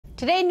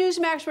Today,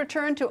 NEWSMAX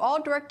returned to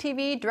all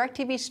DirecTV,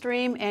 DirecTV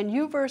Stream, and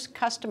UVerse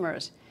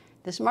customers.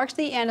 This marks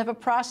the end of a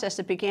process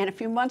that began a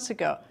few months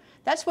ago.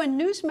 That's when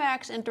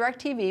NEWSMAX and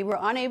DirecTV were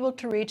unable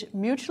to reach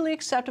mutually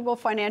acceptable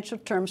financial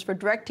terms for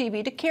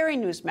DirecTV to carry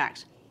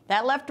NEWSMAX.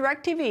 That left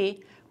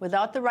DirecTV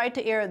without the right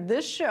to air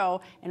this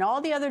show and all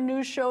the other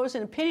news shows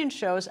and opinion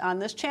shows on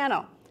this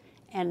channel.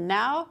 And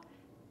now,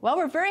 well,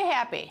 we're very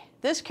happy.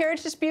 This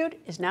carriage dispute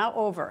is now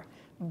over.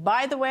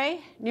 By the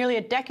way, nearly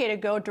a decade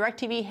ago,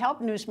 DirecTV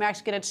helped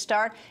NEWSMAX get its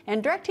start,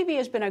 and DirecTV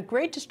has been a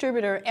great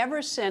distributor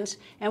ever since,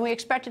 and we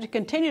expect it to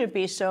continue to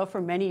be so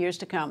for many years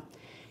to come.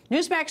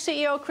 NEWSMAX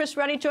CEO Chris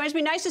Ruddy joins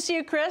me. Nice to see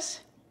you, Chris.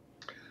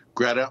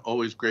 Greta,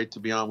 always great to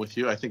be on with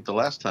you. I think the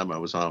last time I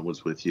was on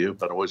was with you,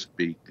 but always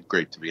be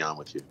great to be on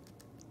with you.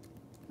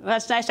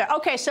 That's nice.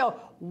 Okay, so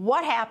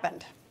what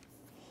happened?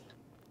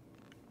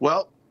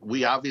 Well,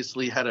 we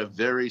obviously had a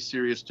very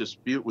serious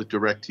dispute with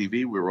DirecTV.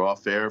 We were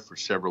off air for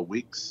several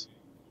weeks.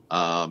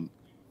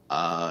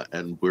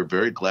 And we're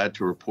very glad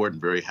to report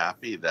and very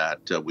happy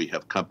that we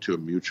have come to a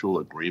mutual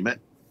agreement.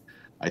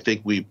 I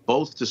think we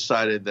both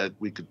decided that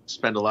we could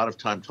spend a lot of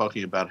time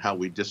talking about how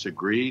we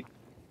disagreed,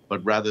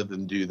 but rather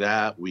than do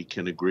that, we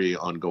can agree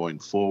on going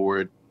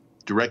forward.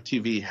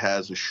 DirecTV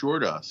has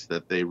assured us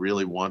that they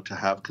really want to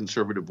have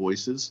conservative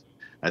voices.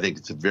 I think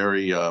it's a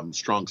very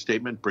strong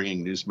statement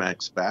bringing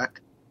NEWSMAX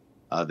back.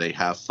 They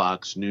have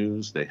Fox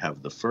News, they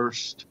have The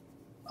First.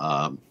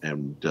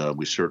 And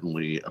we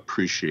certainly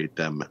appreciate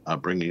them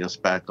bringing us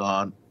back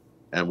on.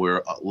 And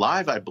we're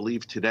live, I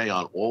believe, today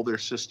on all their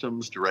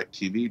systems,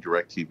 DirecTV,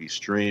 DirecTV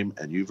Stream,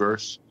 and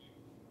UVerse.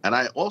 And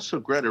I also,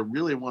 Greta,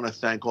 really want to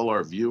thank all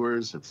our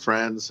viewers and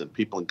friends and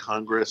people in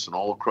Congress and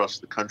all across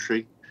the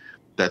country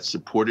that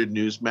supported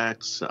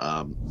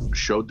NEWSMAX,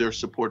 showed their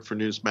support for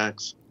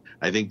NEWSMAX.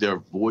 I think their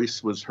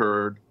voice was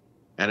heard.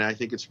 And I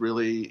think it's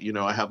really,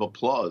 I have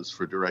applause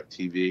for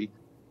DirecTV.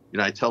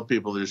 I tell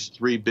people there's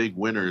three big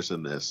winners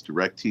in this: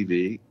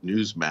 DirecTV,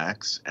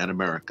 NEWSMAX, and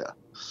America.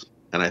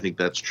 And I think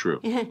that's true.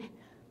 The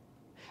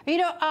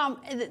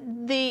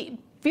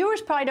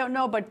viewers probably don't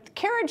know, but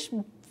carriage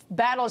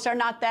battles are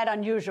not that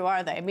unusual,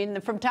 are they? I mean,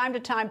 from time to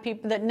time,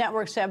 the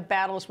networks have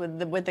battles with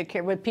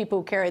people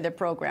who carry their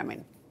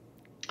programming.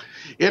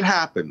 It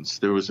happens.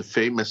 There was a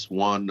famous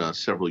one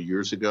several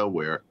years ago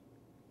where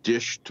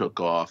Dish took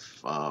off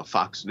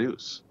Fox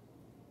News.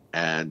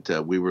 And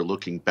we were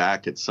looking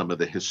back at some of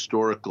the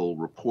historical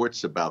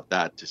reports about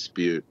that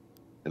dispute,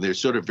 and they're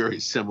sort of very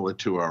similar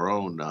to our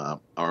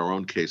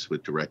own case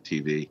with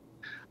DirecTV.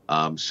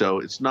 So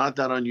it's not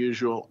that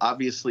unusual.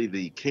 Obviously,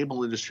 the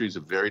cable industry is a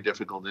very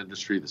difficult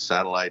industry. The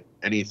satellite,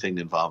 anything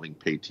involving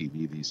pay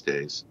TV these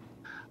days.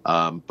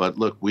 But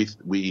look,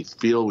 we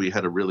feel we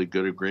had a really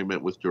good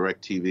agreement with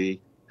DirecTV.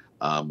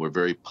 We're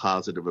very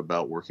positive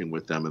about working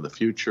with them in the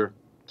future.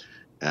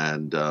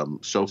 And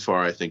so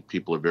far, I think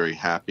people are very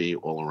happy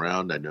all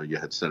around. I know you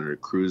had Senator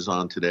Cruz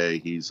on today.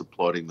 He's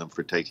applauding them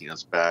for taking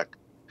us back.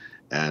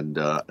 And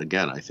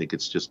again, I think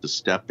it's just a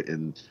step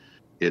in,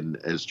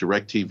 as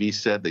DirecTV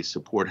said, they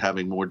support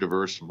having more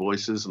diverse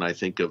voices. And I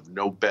think of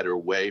no better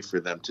way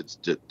for them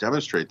to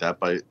demonstrate that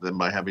than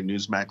by having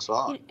NEWSMAX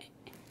on.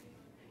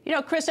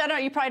 Chris,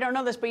 you probably don't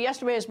know this, but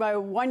yesterday is my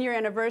one-year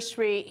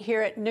anniversary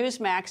here at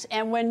NEWSMAX.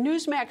 And when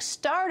NEWSMAX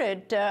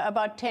started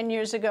about 10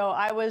 years ago,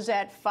 I was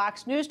at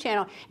Fox News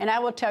Channel. And I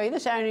will tell you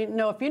this, I don't even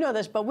know if you know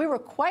this, but we were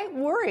quite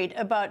worried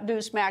about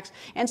NEWSMAX.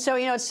 And so,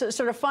 it's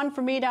sort of fun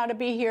for me now to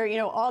be here,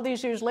 all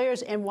these years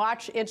later and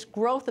watch its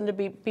growth and to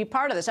be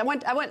part of this.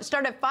 I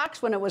started at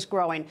Fox when it was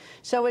growing.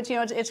 So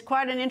it's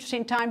quite an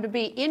interesting time to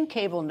be in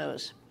cable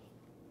news.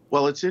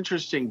 Well, it's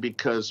interesting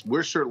because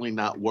we're certainly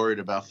not worried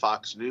about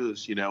Fox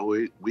News.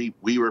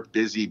 We were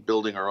busy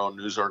building our own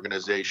news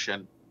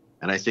organization,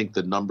 and I think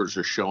the numbers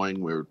are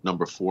showing we're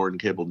 #4 in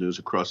cable news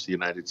across the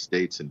United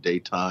States in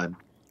daytime.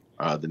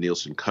 The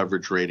Nielsen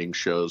coverage rating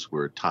shows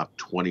we're a top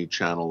 20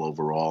 channel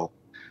overall.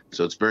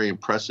 So it's very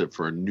impressive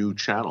for a new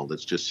channel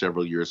that's just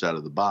several years out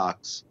of the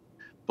box.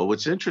 But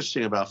what's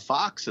interesting about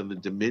Fox and the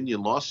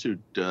Dominion lawsuit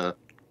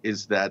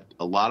is that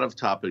a lot of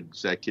top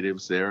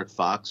executives there at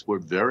Fox were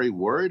very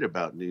worried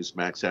about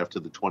NEWSMAX after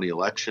the 2020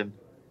 election.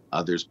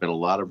 There's been a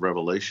lot of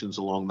revelations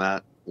along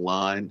that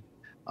line.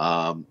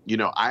 I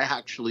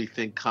actually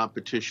think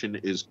competition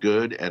is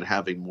good and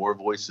having more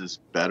voices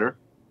better.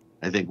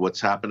 I think what's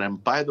happened,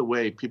 and by the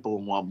way,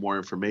 people want more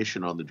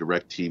information on the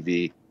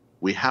DirecTV.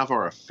 We have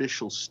our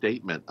official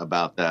statement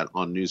about that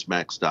on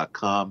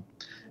NEWSMAX.com.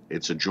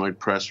 It's a joint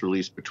press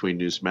release between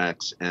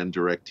NEWSMAX and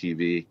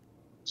DirecTV.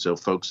 So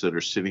folks that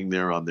are sitting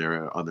there on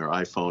their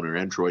iPhone or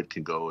Android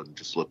can go and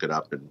just look it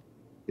up, and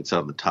it's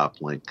on the top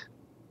link.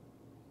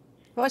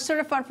 Well, it's sort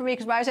of fun for me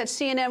because I was at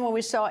CNN when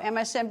we saw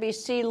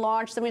MSNBC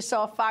launch, then we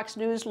saw Fox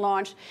News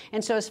launch,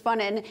 and so it's fun.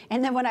 And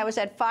then when I was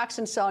at Fox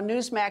and saw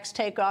NEWSMAX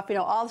take off,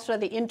 all sort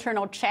of the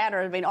internal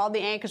chatter. I mean, all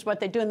the anchors, what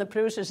they do, and the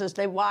producers is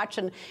they watch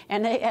and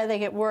they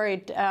get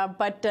worried.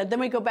 But then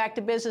we go back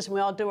to business and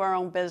we all do our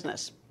own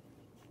business.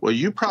 Well,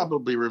 you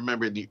probably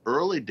remember the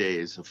early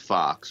days of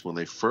Fox when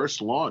they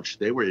first launched.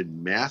 They were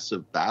in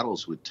massive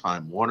battles with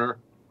Time Warner.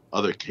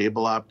 other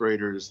cable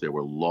operators. There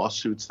were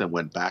lawsuits that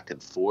went back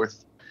and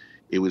forth.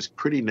 It was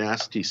pretty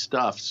nasty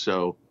stuff.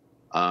 So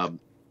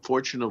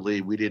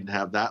fortunately, we didn't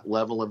have that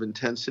level of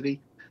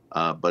intensity.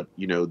 But,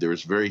 you know,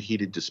 there's very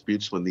heated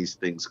disputes when these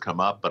things come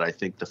up. But I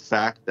think the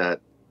fact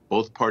that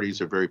both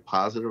parties are very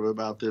positive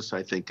about this,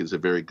 I think, is a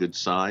very good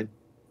sign.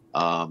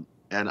 And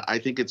I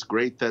think it's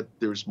great that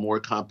there's more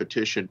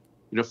competition.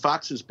 You know,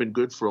 Fox has been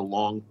good for a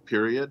long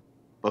period,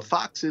 but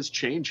Fox is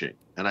changing.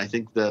 And I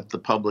think that the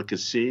public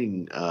is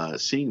seeing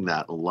that in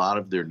a lot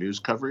of their news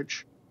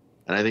coverage.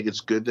 And I think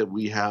it's good that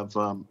we have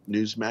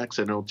NEWSMAX.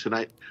 I know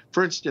tonight,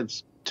 for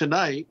instance,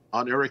 tonight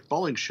on Eric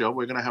Bolling's show,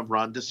 we're going to have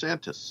Ron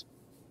DeSantis.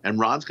 And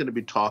Ron's going to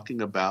be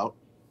talking about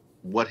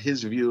what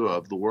his view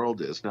of the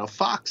world is. Now,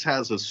 Fox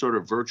has a sort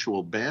of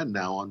virtual ban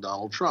now on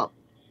Donald Trump.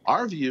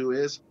 Our view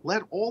is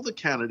let all the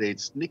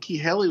candidates, Nikki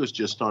Haley was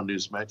just on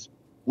NEWSMAX.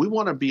 We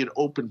want to be an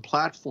open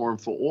platform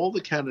for all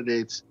the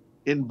candidates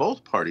in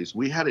both parties.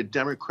 We had a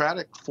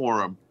Democratic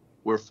forum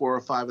where 4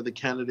 or 5 of the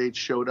candidates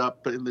showed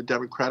up in the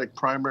Democratic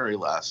primary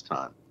last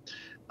time.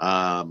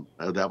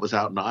 That was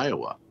out in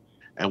Iowa.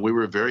 And we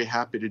were very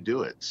happy to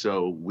do it.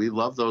 So we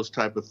love those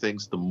type of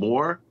things. The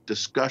more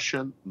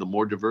discussion, the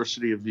more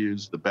diversity of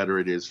views, the better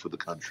it is for the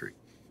country.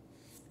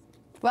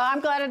 Well, I'm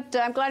glad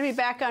to be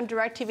back on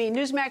DirecTV.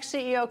 NEWSMAX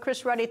CEO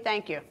Chris Ruddy,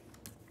 thank you.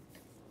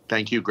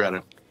 Thank you,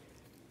 Greta.